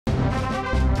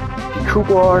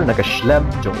Kubor nakaslem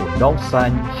jong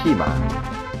Shongsaiñ Hima.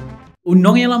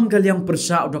 Unong yalam galyang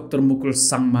persya Dr. Mukul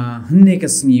Sangma hne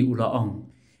kasngi ulaong.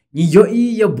 Ni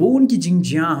yoi ya bun ki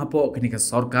jingjia hapo kini ka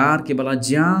Sorkar ke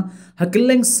balajia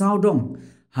hakeleng saudong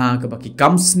ha kabaki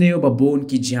kamsneo babun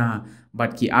ki jia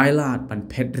bat ki ailat ban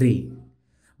pedri.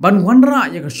 Ban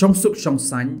Wanrah ya ka Shongsuk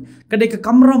Shongsaiñ kadai ka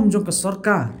Kamram jong ka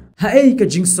Sorkar ha ka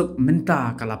jingsuk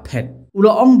menta kala pet.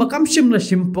 Ulaong bakam shim la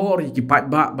shimpor iki pat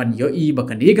ba ban yoi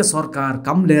bakani ka Sorkar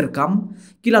kamler kam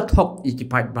kila thok iki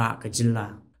pat ba ka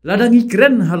jilla. Ladangi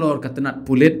keren halor katenat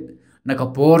pulit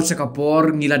nakapor sa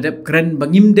kapor ngiladep keren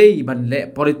bangimdei ban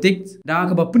le politik da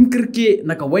ka ba penkirki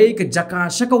nakawai ka jaka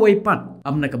syakawai pat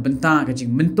am nakabenta ka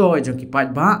jing mentoy jong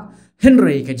kipat ba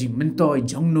Henry ka jing mentoy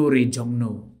jongno re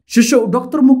jongno. Shusho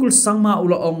Dr. Mukul Sangma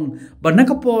ulaong ban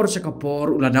nakapor sa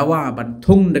kapor uladawa ban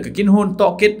thung nakakinhon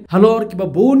tokit halor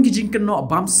kibabun ki jing keno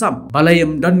bamsam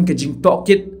balayam dan ka jing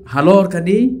tokit halor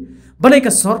kani balay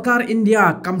ka Sorkar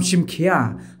India kamshim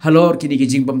khia halor kini ki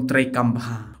jing bam tray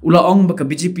kambha ulaong baka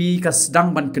BJP ka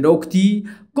sedang ban kedokti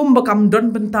kum bakam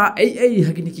don benta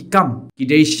hagini ki kam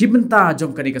kidai shibenta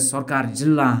jong kani ka Sorkar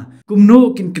jilla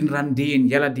kumno kin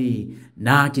randin yaladi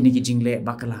na kini ki jing le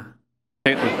bakala.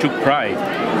 Took pride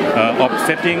of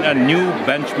setting a new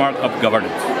benchmark of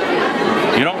governance.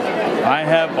 You know, I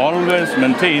have always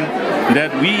maintained that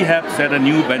we have set a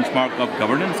new benchmark of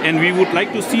governance, and we would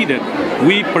like to see that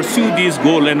we pursue this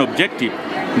goal and objective,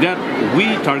 that we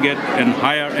target and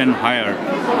higher.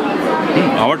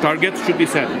 Our targets should be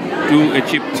set to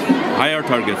achieve higher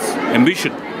targets.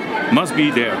 Ambition must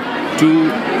be there to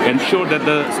ensure that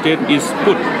the state is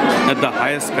put at the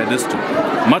highest pedestal,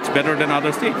 much better than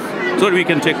other states, so that we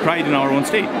can take pride in our own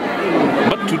state.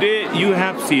 But today you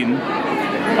have seen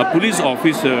a police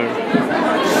officer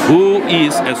who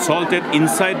is assaulted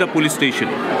inside the police station.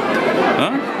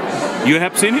 You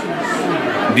have seen it?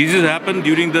 This has happened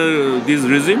during this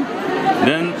regime.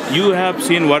 Then you have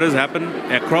seen what has happened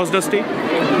across the state.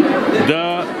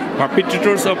 The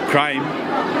perpetrators of crime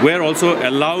were also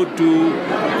allowed to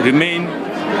remain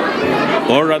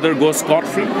or rather go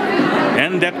scot-free,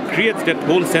 and that creates that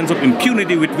whole sense of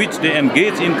impunity with which they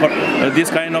engage in this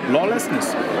kind of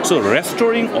lawlessness. So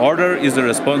restoring order is the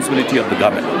responsibility of the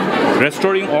government.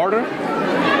 Restoring order,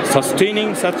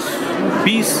 sustaining such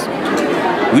peace,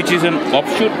 which is an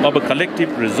offshoot of a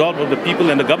collective resolve of the people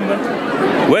and the government.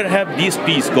 Where have these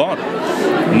peace gone?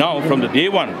 Now, from the day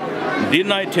one,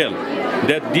 didn't I tell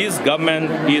that this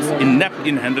government is inept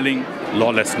in handling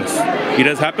lawlessness? It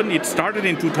has happened, it started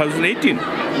in 2018.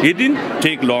 It didn't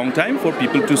take long time for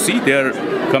people to see their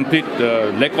complete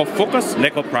lack of focus,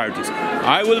 lack of priorities.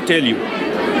 I will tell you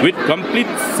with complete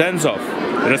sense of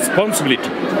responsibility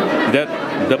that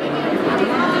the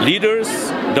leaders,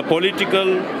 the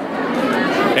political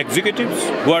executives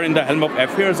who are in the helm of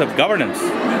affairs of governance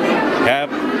have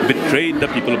betrayed the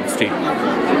people of the state.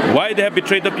 Why they have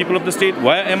betrayed the people of the state?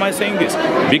 Why am I saying this?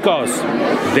 Because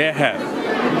they have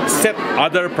set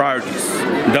other priorities.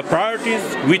 The priorities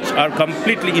which are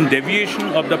completely in deviation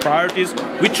of the priorities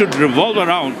which should revolve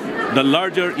around the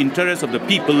larger interests of the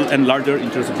people and larger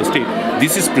interests of the state.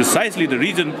 This is precisely the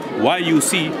reason why you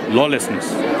see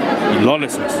lawlessness.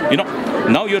 You know,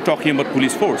 now you're talking about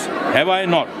police force. Have I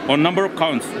not, on number of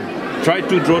counts, tried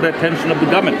to draw the attention of the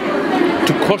government,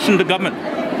 to caution the government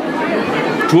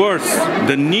towards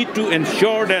the need to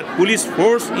ensure that police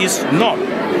force is not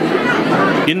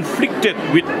inflicted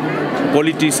with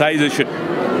politicization,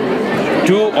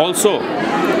 to also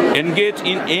engage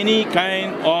in any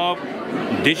kind of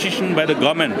decision by the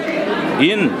government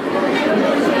in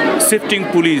shifting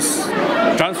police,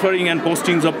 transferring and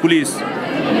postings of police,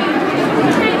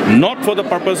 not for the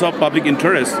purpose of public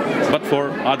interest, but for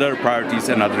other priorities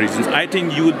and other reasons. I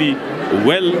think you would be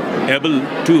well able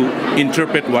to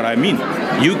interpret what I mean.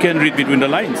 You can read between the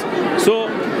lines. So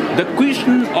the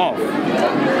question of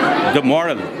the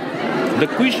moral, the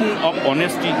question of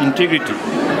honesty, integrity,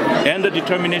 and the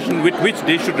determination with which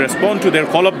they should respond to their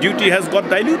call of duty has got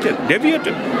diluted,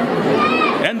 deviated.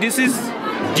 And this is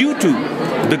due to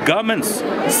the government's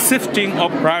shifting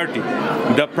of priority.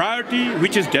 The priority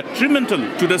which is detrimental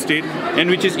to the state and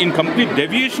which is in complete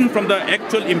deviation from the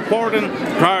actual important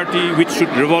priority which should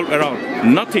revolve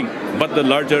around nothing but the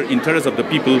larger interests of the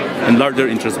people and larger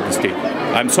interests of the state.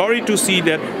 I'm sorry to see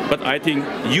that, but I think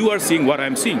you are seeing what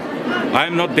I'm seeing. I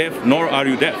am not deaf, nor are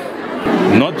you deaf.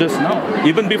 Not just now,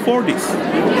 even before this.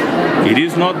 It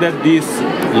is not that this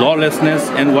lawlessness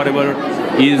and whatever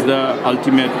is the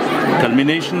ultimate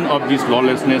culmination of this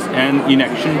lawlessness and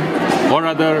inaction, or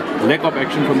rather lack of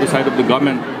action from the side of the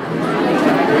government,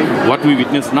 what we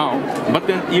witness now. But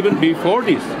then even before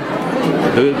this,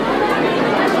 the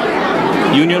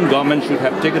Union government should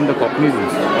have taken the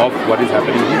cognizance of what is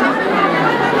happening here.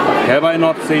 Have I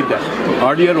not said that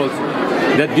earlier also,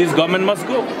 that this government must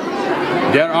go?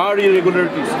 There are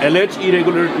irregularities, alleged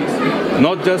irregularities,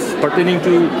 not just pertaining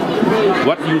to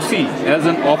what you see as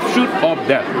an offshoot of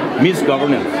that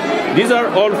misgovernance. These are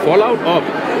all fallout of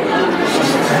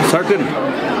certain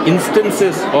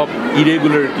instances of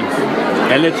irregularities,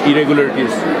 alleged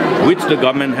irregularities, which the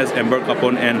government has embarked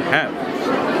upon and have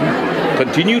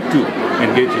continued to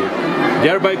engage in,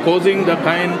 thereby causing the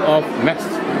kind of mess,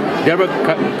 thereby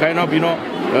kind of,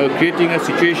 creating a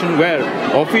situation where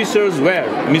officers were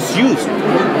misused.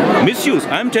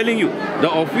 I'm telling you, the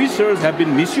officers have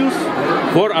been misused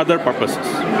for other purposes.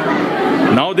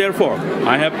 Now, therefore,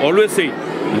 I have always said,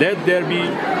 let there be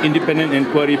independent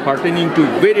inquiry pertaining to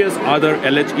various other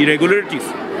alleged irregularities,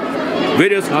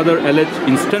 various other alleged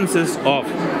instances of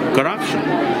corruption.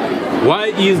 Why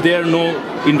is there no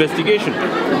investigation?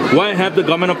 Why have the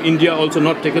government of India also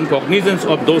not taken cognizance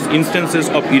of those instances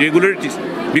of irregularities?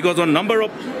 Because on number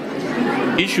of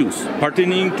issues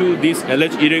pertaining to these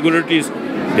alleged irregularities,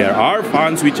 there are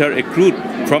funds which are accrued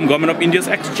from government of India's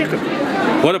exchequer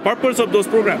for the purpose of those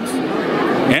programs.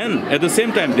 And at the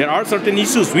same time, there are certain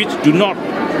issues which do not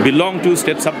belong to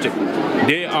state subject.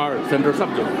 They are central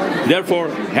subject. Therefore,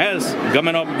 has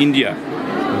government of India,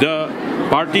 the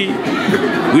party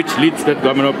which leads that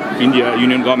government of India,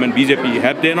 Union government, BJP,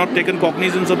 have they not taken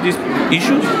cognizance of these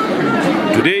issues?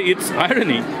 Today, it's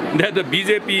irony that the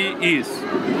BJP is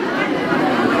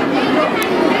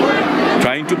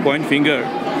trying to point finger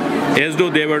as though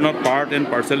they were not part and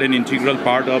parcel and integral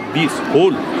part of this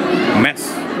whole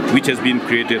mess which has been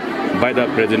created by the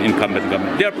present incumbent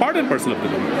government. They are part and parcel of the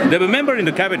government. They are a member in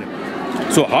the cabinet.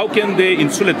 So how can they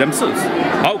insulate themselves?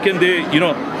 How can they,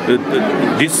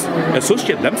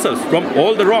 disassociate themselves from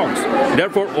all the wrongs?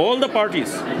 Therefore, all the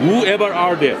parties, whoever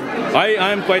are there, I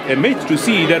am quite amazed to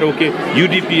see that, okay,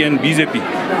 UDP and BJP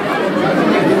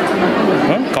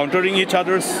countering each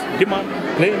other's demand,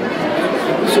 claim.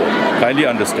 So, kindly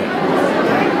understand,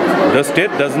 the state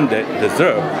doesn't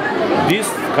deserve this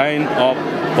kind of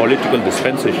political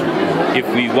dispensation if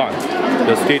we want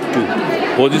the state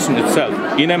to position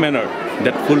itself in a manner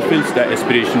that fulfills the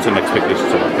aspirations and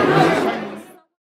expectations of our people.